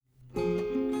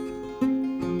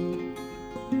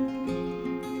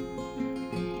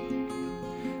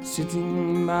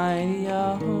sitting by the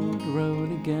old road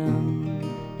again,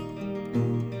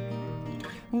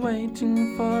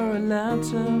 waiting for a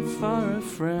letter for a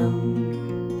friend,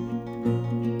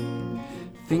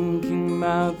 thinking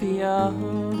about the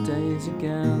old days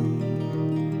again,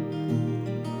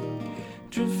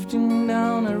 drifting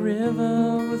down a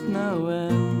river with no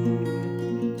end.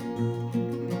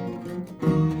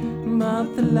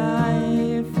 But the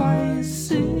life I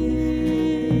see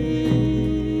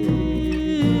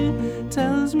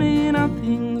tells me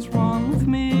nothing's wrong with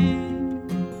me.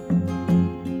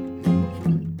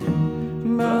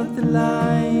 But the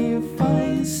life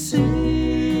I see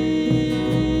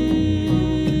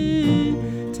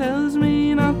tells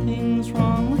me nothing's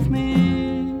wrong with me.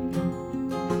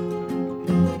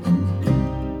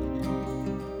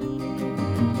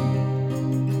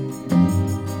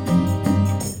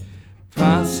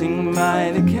 Passing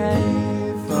by the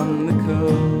cave on the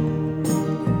coast,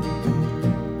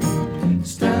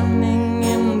 standing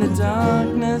in the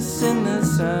darkness in the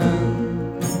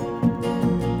sun,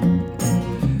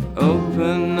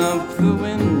 open up the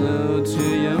window to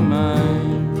your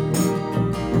mind,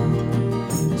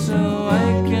 so I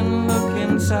can look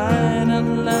inside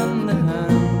and lend a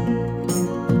hand.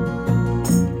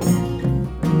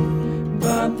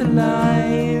 But the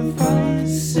life I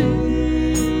see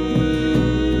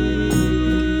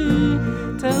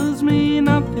tells me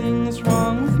nothing's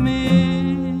wrong with me.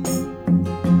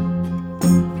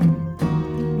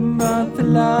 But the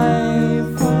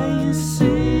life I see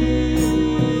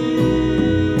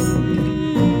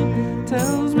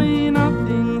tells me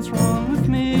nothing's wrong with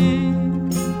me.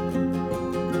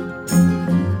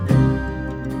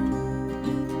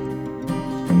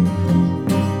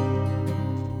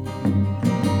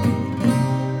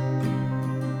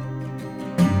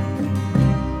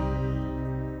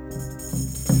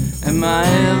 Am I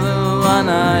the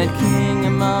one-eyed king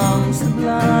amongst the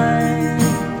blind?